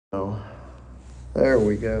Oh, there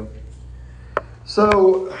we go.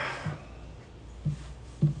 So,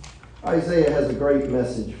 Isaiah has a great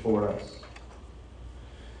message for us.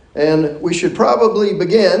 And we should probably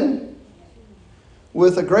begin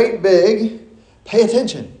with a great big pay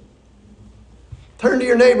attention. Turn to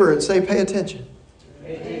your neighbor and say, pay attention.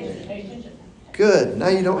 Pay attention. Pay attention. Good. Now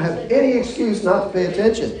you don't have any excuse not to pay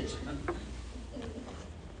attention.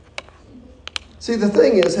 See, the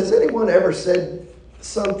thing is, has anyone ever said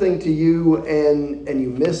something to you and you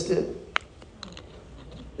missed it?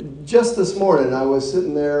 Just this morning, I was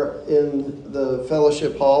sitting there in the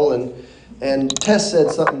fellowship hall and Tess said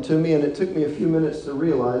something to me, and it took me a few minutes to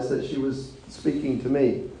realize that she was speaking to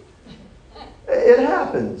me. It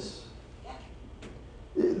happens.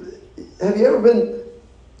 Has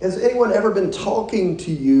anyone ever been talking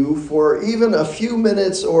to you for even a few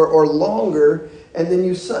minutes or longer, and then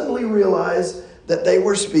you suddenly realize that they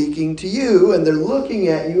were speaking to you, and they're looking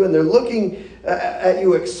at you, and they're looking at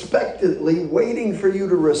you expectantly, waiting for you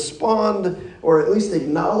to respond, or at least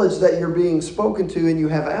acknowledge that you're being spoken to, and you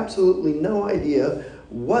have absolutely no idea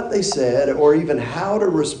what they said or even how to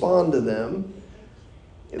respond to them?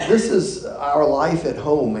 This is our life at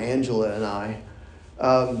home, Angela and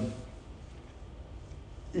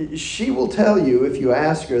I. She will tell you, if you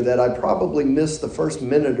ask her, that I probably missed the first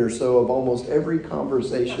minute or so of almost every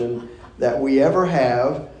conversation that we ever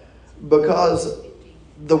have, because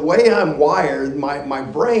the way I'm wired, my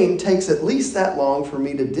brain takes at least that long for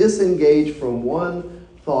me to disengage from one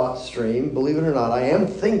thought stream. Believe it or not, I am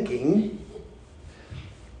thinking.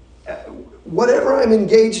 Whatever I'm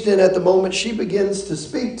engaged in at the moment, she begins to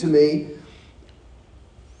speak to me.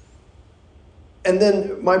 And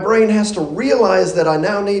then my brain has to realize that I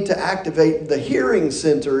now need to activate the hearing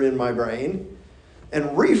center in my brain and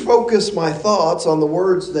refocus my thoughts on the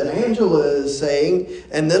words that Angela is saying,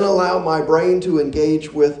 and then allow my brain to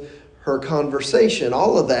engage with her conversation.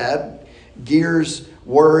 All of that, gears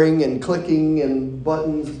whirring and clicking and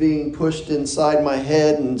buttons being pushed inside my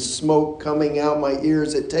head and smoke coming out my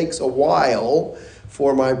ears. It takes a while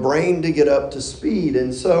for my brain to get up to speed.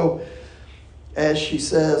 And so, as she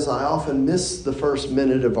says, I often miss the first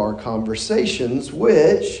minute of our conversations,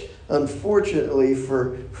 which, unfortunately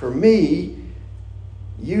for me,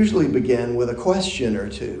 usually begin with a question or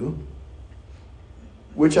two,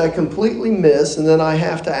 which I completely miss, and then I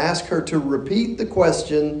have to ask her to repeat the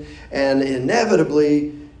question, and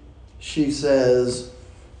inevitably she says,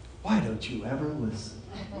 "Why don't you ever listen?"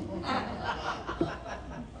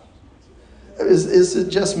 Is it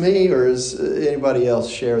just me, or does anybody else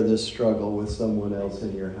share this struggle with someone else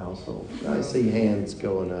in your household? I see hands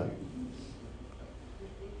going up.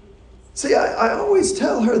 See, I always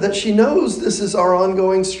tell her that she knows this is our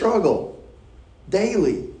ongoing struggle,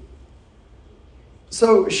 daily.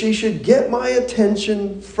 So she should get my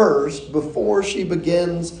attention first before she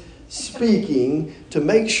begins speaking to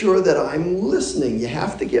make sure that I'm listening. You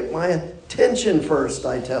have to get my attention first,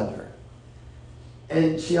 I tell her.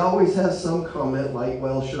 And she always has some comment like,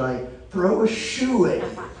 well, should I throw a shoe at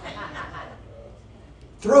you?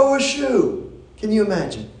 Throw a shoe. Can you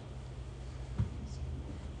imagine?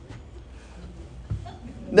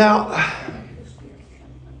 Now,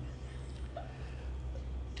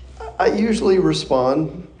 I usually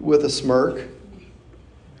respond with a smirk.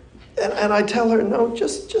 And I tell her, no,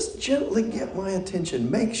 just gently get my attention.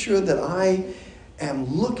 Make sure that I am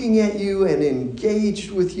looking at you and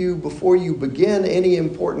engaged with you before you begin any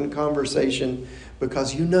important conversation,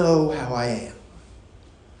 because you know how I am.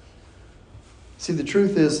 See, the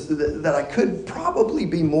truth is that I could probably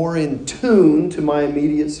be more in tune to my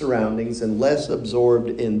immediate surroundings and less absorbed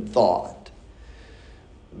in thought.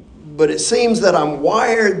 But it seems that I'm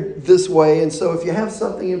wired this way, and so if you have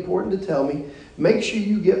something important to tell me, make sure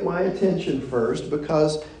you get my attention first,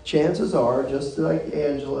 because chances are, just like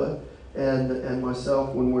Angela and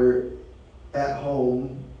myself when we're at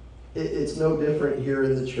home, it's no different here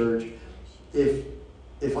in the church.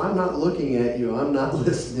 If I'm not looking at you, I'm not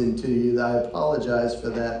listening to you. I apologize for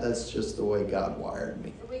that. That's just the way God wired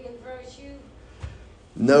me. So we can throw a shoe?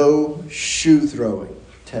 No shoe throwing,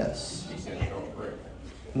 Tess.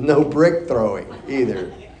 No brick throwing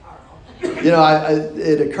either. You know,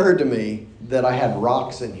 it occurred to me that I had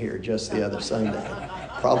rocks in here just the other Sunday.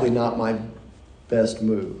 Probably not my best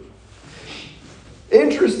move.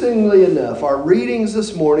 Interestingly enough, our readings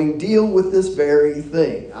this morning deal with this very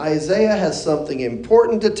thing. Isaiah has something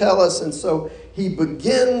important to tell us, and so he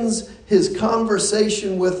begins his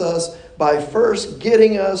conversation with us by first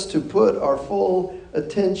getting us to put our full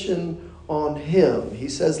attention on him. He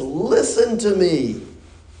says, "Listen to me."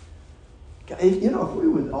 If we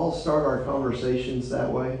would all start our conversations that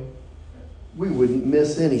way, we wouldn't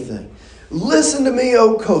miss anything. Listen to me,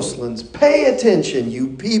 O coastlands. Pay attention, you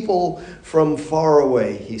people from far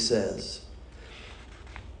away, he says.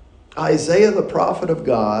 Isaiah, the prophet of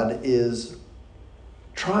God, is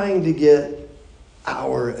trying to get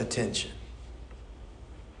our attention.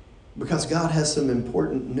 Because God has some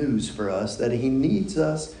important news for us that he needs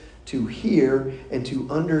us to hear and to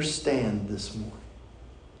understand this morning.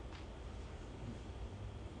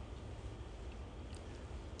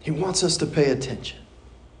 He wants us to pay attention.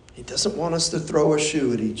 He doesn't want us to throw a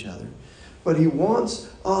shoe at each other, but he wants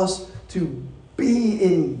us to be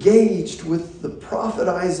engaged with the prophet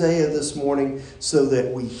Isaiah this morning so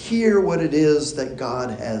that we hear what it is that God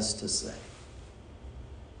has to say.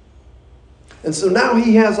 And so now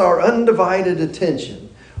he has our undivided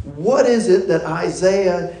attention. What is it that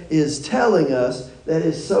Isaiah is telling us that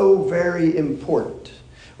is so very important?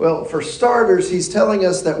 Well, for starters, he's telling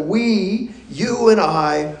us that we, you and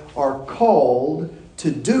I, are called to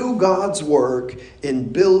do God's work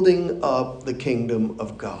in building up the kingdom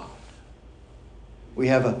of God. We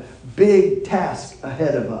have a big task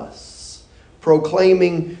ahead of us,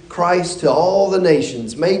 proclaiming Christ to all the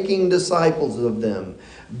nations, making disciples of them,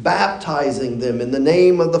 baptizing them in the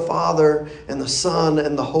name of the Father and the Son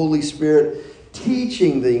and the Holy Spirit,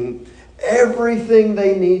 teaching them everything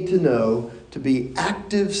they need to know to be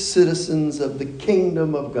active citizens of the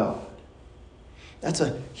kingdom of God. That's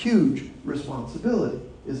a huge responsibility,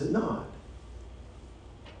 is it not?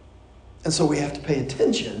 And so we have to pay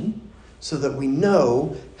attention so that we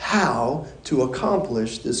know how to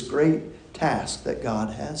accomplish this great task that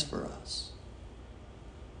God has for us.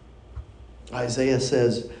 Isaiah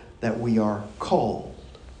says that we are called.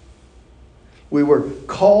 We were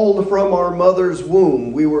called from our mother's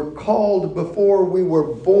womb. We were called before we were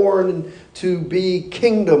born to be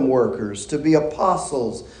kingdom workers, to be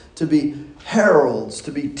apostles, to be heralds,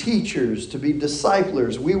 to be teachers, to be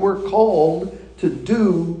disciplers. We were called to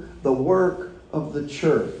do the work of the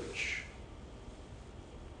church.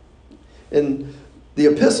 In the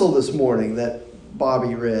epistle this morning that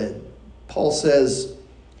Bobby read, Paul says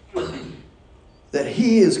that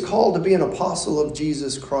he is called to be an apostle of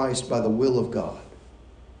Jesus Christ by the will of God.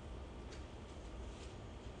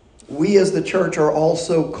 We as the church are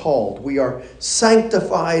also called. We are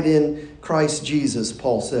sanctified in Christ Jesus,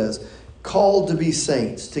 Paul says, called to be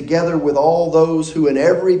saints, together with all those who in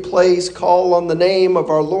every place call on the name of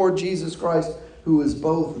our Lord Jesus Christ, who is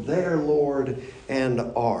both their Lord and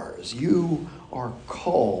ours. You are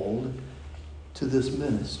called to this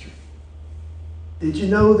ministry. Did you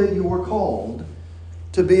know that you were called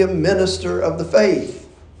to be a minister of the faith?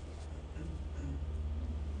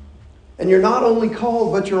 And you're not only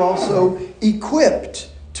called, but you're also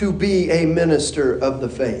equipped to be a minister of the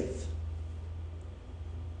faith.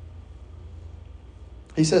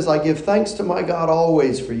 He says, I give thanks to my God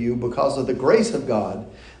always for you because of the grace of God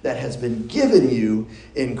that has been given you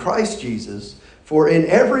in Christ Jesus. For in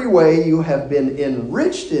every way you have been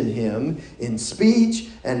enriched in him in speech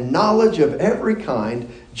and knowledge of every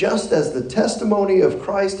kind, just as the testimony of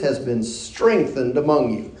Christ has been strengthened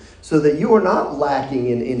among you, so that you are not lacking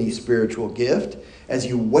in any spiritual gift as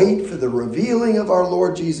you wait for the revealing of our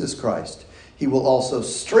Lord Jesus Christ. He will also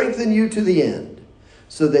strengthen you to the end,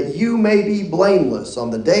 so that you may be blameless on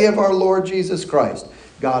the day of our Lord Jesus Christ.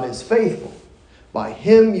 God is faithful. By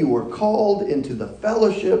him you were called into the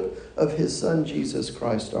fellowship of his Son, Jesus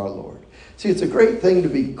Christ our Lord. See, it's a great thing to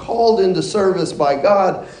be called into service by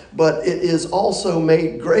God, but it is also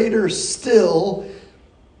made greater still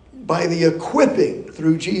by the equipping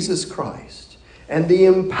through Jesus Christ and the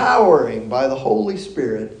empowering by the Holy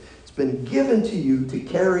Spirit. It's been given to you to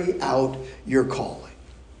carry out your calling.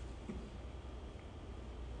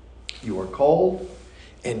 You are called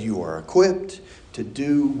and you are equipped to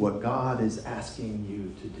do what God is asking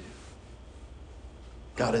you to do.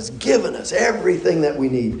 God has given us everything that we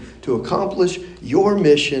need to accomplish your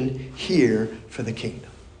mission here for the kingdom.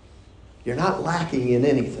 You're not lacking in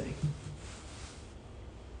anything.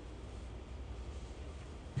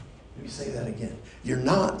 Let me say that again. You're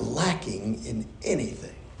not lacking in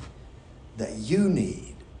anything that you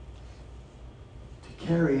need to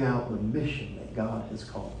carry out the mission that God has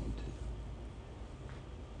called you to.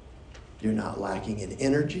 You're not lacking in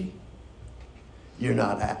energy. You're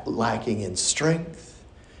not lacking in strength.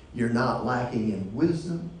 You're not lacking in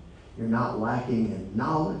wisdom. You're not lacking in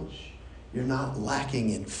knowledge. You're not lacking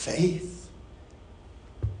in faith.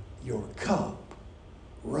 Your cup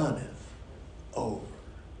runneth over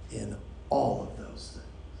in all of those things.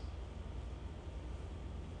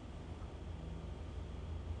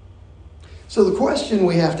 So the question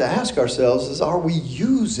we have to ask ourselves is, are we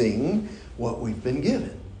using what we've been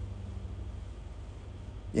given?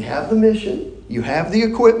 You have the mission. You have the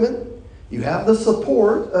equipment. You have the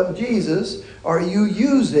support of Jesus. Are you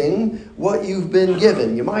using what you've been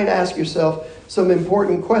given? You might ask yourself some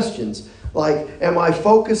important questions, like, am I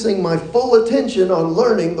focusing my full attention on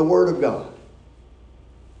learning the Word of God?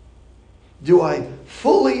 Do I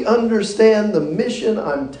fully understand the mission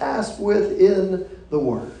I'm tasked with in the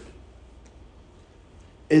Word?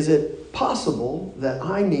 Is it possible that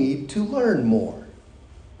I need to learn more?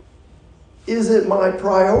 Is it my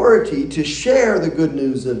priority to share the good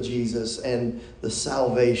news of Jesus and the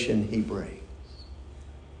salvation He brings?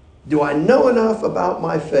 Do I know enough about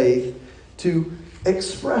my faith to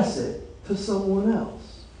express it to someone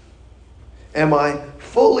else? Am I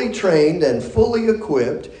fully trained and fully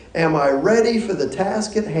equipped? Am I ready for the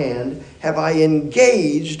task at hand? Have I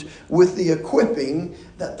engaged with the equipping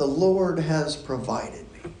that the Lord has provided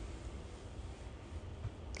me?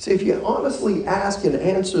 See, if you honestly ask and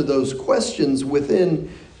answer those questions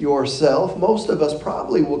within yourself, most of us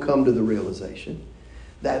probably will come to the realization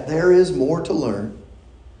that there is more to learn,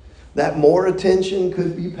 that more attention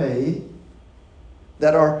could be paid,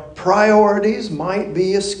 that our priorities might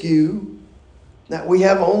be askew, that we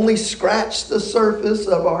have only scratched the surface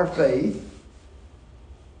of our faith.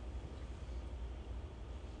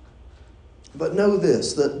 But know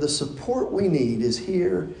this, that the support we need is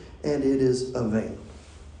here and it is available.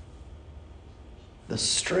 The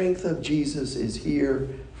strength of Jesus is here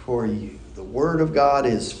for you. The Word of God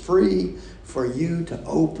is free for you to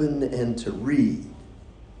open and to read.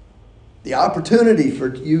 The opportunity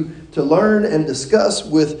for you to learn and discuss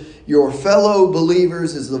with your fellow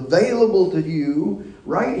believers is available to you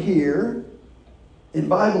right here in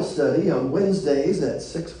Bible study on Wednesdays at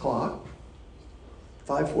 6 o'clock,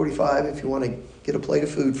 5:45 if you want to get a plate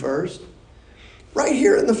of food first, right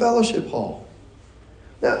here in the fellowship hall.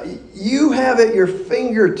 Now, you have at your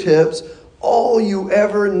fingertips all you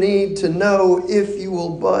ever need to know if you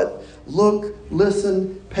will but look,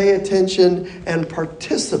 listen, pay attention, and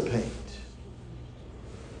participate.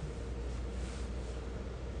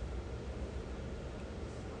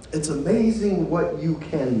 It's amazing what you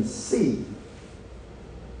can see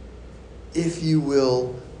if you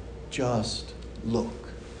will just look.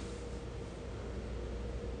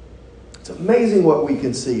 It's amazing what we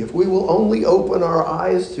can see. If we will only open our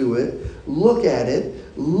eyes to it, look at it,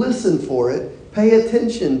 listen for it, pay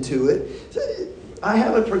attention to it. I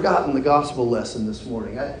haven't forgotten the gospel lesson this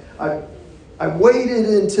morning. I waited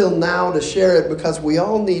until now to share it because we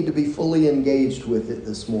all need to be fully engaged with it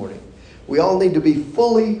this morning. We all need to be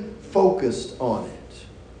fully focused on it.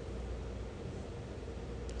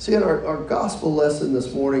 See, in our gospel lesson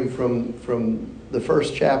this morning from the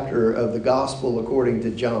first chapter of the Gospel according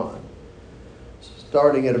to John,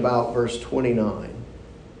 starting at about verse 29.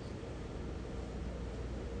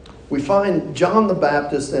 We find John the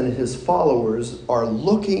Baptist and his followers are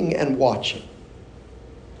looking and watching.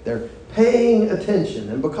 They're paying attention.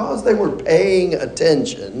 And because they were paying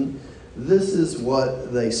attention, this is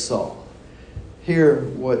what they saw. Hear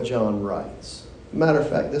what John writes. Matter of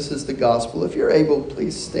fact, this is the gospel. If you're able,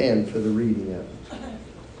 please stand for the reading of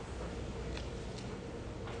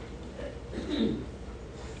it.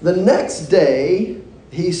 The next day,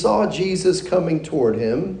 he saw Jesus coming toward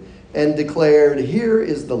him and declared, "Here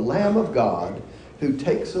is the Lamb of God who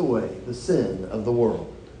takes away the sin of the world.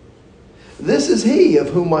 This is he of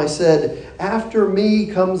whom I said, 'After me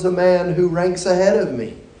comes a man who ranks ahead of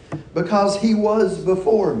me, because he was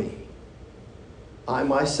before me.' I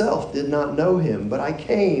myself did not know him, but I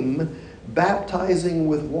came baptizing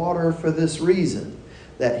with water for this reason,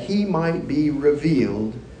 that he might be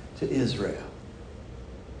revealed to Israel."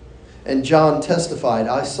 And John testified,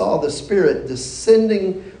 "I saw the Spirit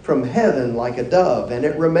descending from heaven like a dove, and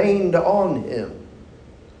it remained on him.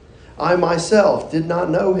 I myself did not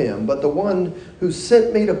know him, but the one who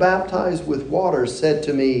sent me to baptize with water said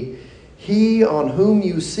to me, 'He on whom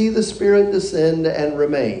you see the Spirit descend and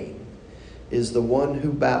remain is the one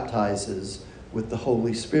who baptizes with the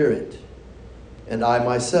Holy Spirit.' And I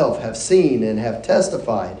myself have seen and have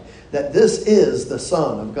testified that this is the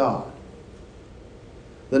Son of God."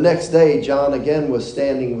 The next day, John again was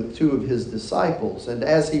standing with two of his disciples, and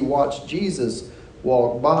as he watched Jesus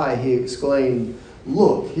walk by, he exclaimed,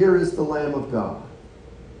 "Look, here is the Lamb of God."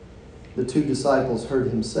 The two disciples heard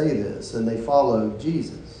him say this, and they followed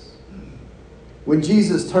Jesus. When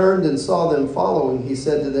Jesus turned and saw them following, he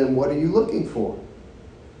said to them, "What are you looking for?"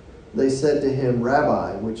 They said to him,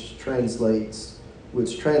 "Rabbi," which translated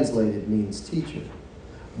means teacher,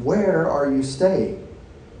 "where are you staying?"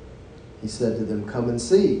 He said to them, "Come and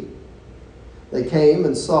see." They came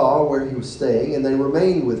and saw where he was staying, and they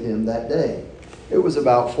remained with him that day. It was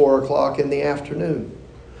about 4 o'clock in the afternoon.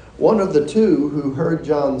 One of the two who heard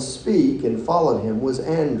John speak and followed him was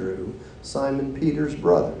Andrew, Simon Peter's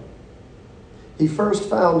brother. He first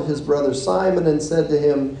found his brother Simon and said to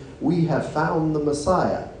him, "We have found the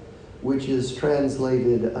Messiah," which is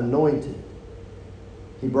translated anointed.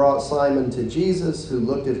 He brought Simon to Jesus, who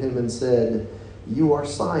looked at him and said, "You are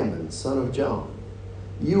Simon, son of John.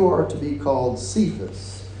 You are to be called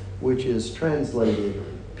Cephas," which is translated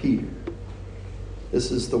Peter.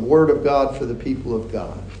 This is the word of God for the people of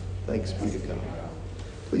God. Thanks be to God.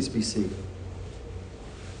 Please be seated.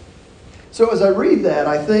 So as I read that,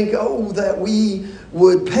 I think, that we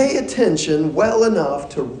would pay attention well enough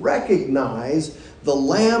to recognize the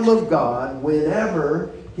Lamb of God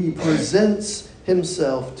whenever he presents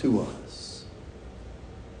himself to us.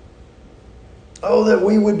 Oh, that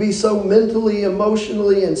we would be so mentally,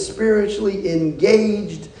 emotionally, and spiritually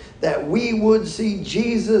engaged that we would see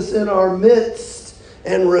Jesus in our midst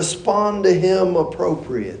and respond to him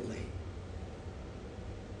appropriately.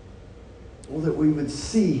 Oh, that we would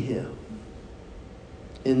see him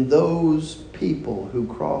in those people who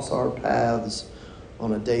cross our paths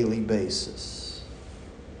on a daily basis.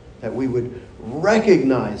 That we would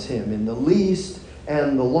recognize him in the least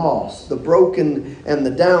and the lost, the broken and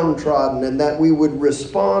the downtrodden, and that we would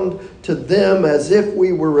respond to them as if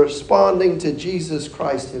we were responding to Jesus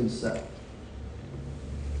Christ himself.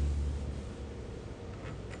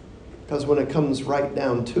 Because when it comes right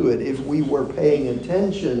down to it, if we were paying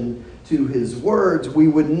attention to his words, we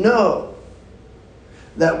would know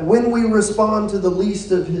that when we respond to the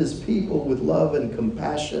least of his people with love and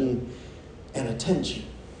compassion and attention,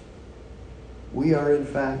 we are in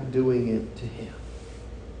fact doing it to him.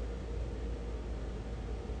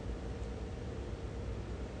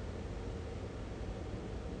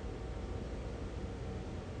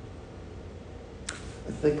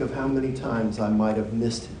 I think of how many times I might have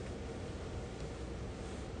missed him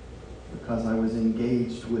because I was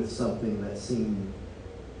engaged with something that seemed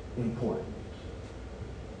important.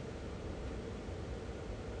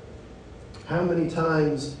 How many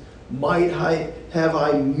times might I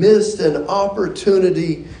have missed an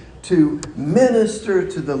opportunity to minister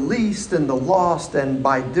to the least and the lost, and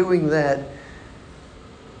by doing that,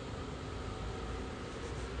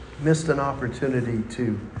 missed an opportunity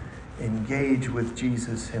to engage with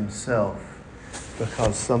Jesus himself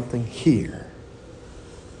because something here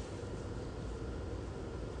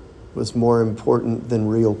was more important than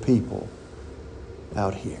real people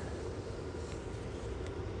out here.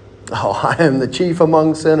 Oh, I am the chief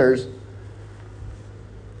among sinners.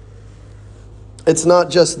 It's not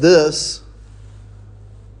just this.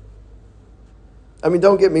 I mean,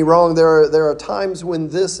 don't get me wrong. There are times when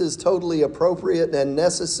this is totally appropriate and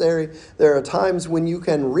necessary. There are times when you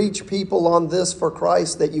can reach people on this for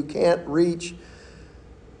Christ that you can't reach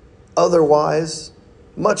otherwise.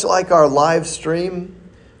 Much like our live stream,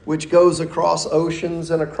 which goes across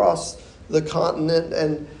oceans and across the continent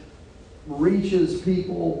and reaches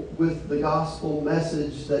people with the gospel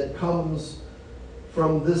message that comes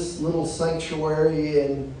from this little sanctuary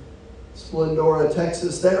in Splendora,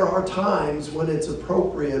 Texas. There are times when it's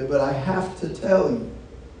appropriate, but I have to tell you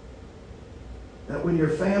that when your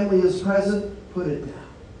family is present, put it down.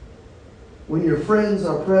 When your friends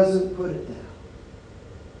are present, put it down.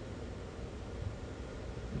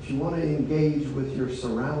 If you want to engage with your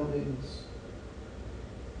surroundings,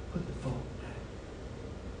 put the phone down.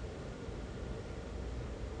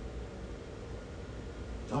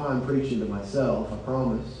 Oh, I'm preaching to myself, I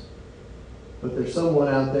promise. But there's someone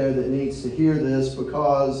out there that needs to hear this,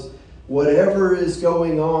 because whatever is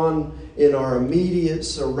going on in our immediate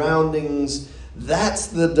surroundings, that's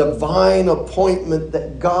the divine appointment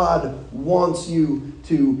that God wants you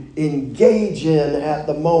to engage in at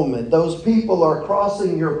the moment. Those people are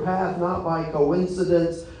crossing your path not by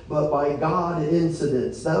coincidence, but by God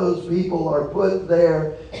incidents. Those people are put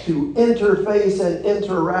there to interface and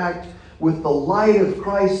interact with the light of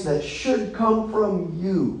Christ that should come from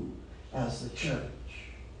you as the church.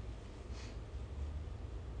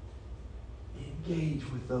 Engage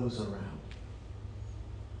with those around.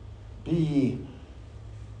 Be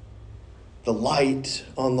the light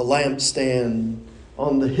on the lampstand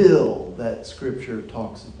on the hill that Scripture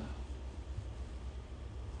talks about.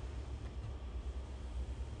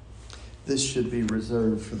 This should be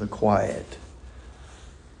reserved for the quiet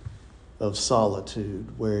of solitude,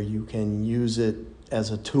 where you can use it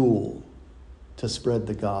as a tool to spread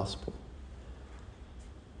the gospel.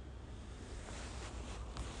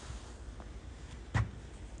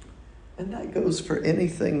 And that goes for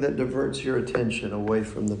anything that diverts your attention away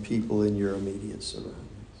from the people in your immediate surroundings.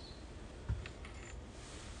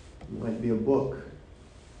 It might be a book,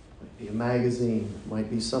 it might be a magazine,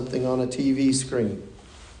 might be something on a TV screen.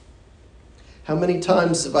 How many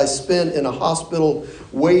times have I spent in a hospital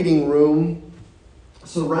waiting room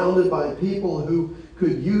surrounded by people who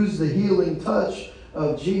could use the healing touch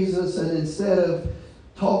of Jesus, and instead of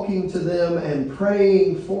talking to them and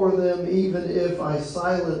praying for them, even if I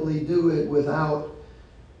silently do it without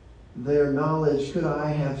their knowledge, could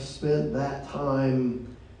I have spent that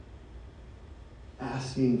time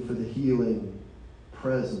asking for the healing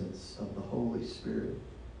presence of the Holy Spirit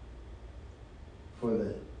for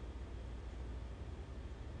them?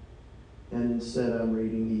 And instead I'm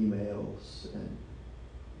reading emails and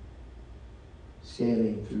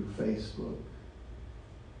scanning through Facebook.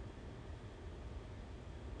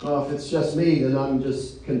 Oh, if it's just me, then I'm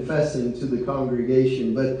just confessing to the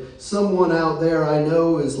congregation. But someone out there I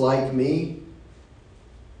know is like me.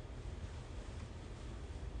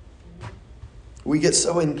 We get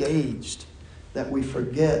so engaged that we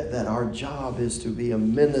forget that our job is to be a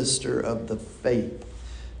minister of the faith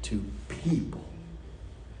to people.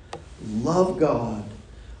 Love God,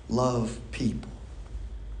 love people.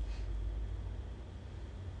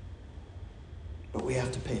 But we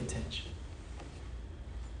have to pay attention.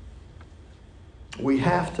 We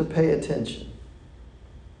have to pay attention.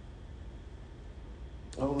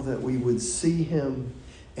 Oh, that we would see him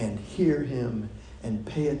and hear him and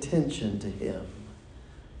pay attention to him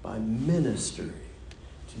by ministering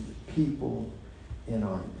to the people in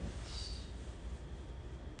our midst.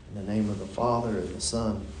 In the name of the Father, and the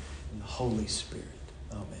Son, and the Holy Spirit.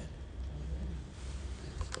 Amen.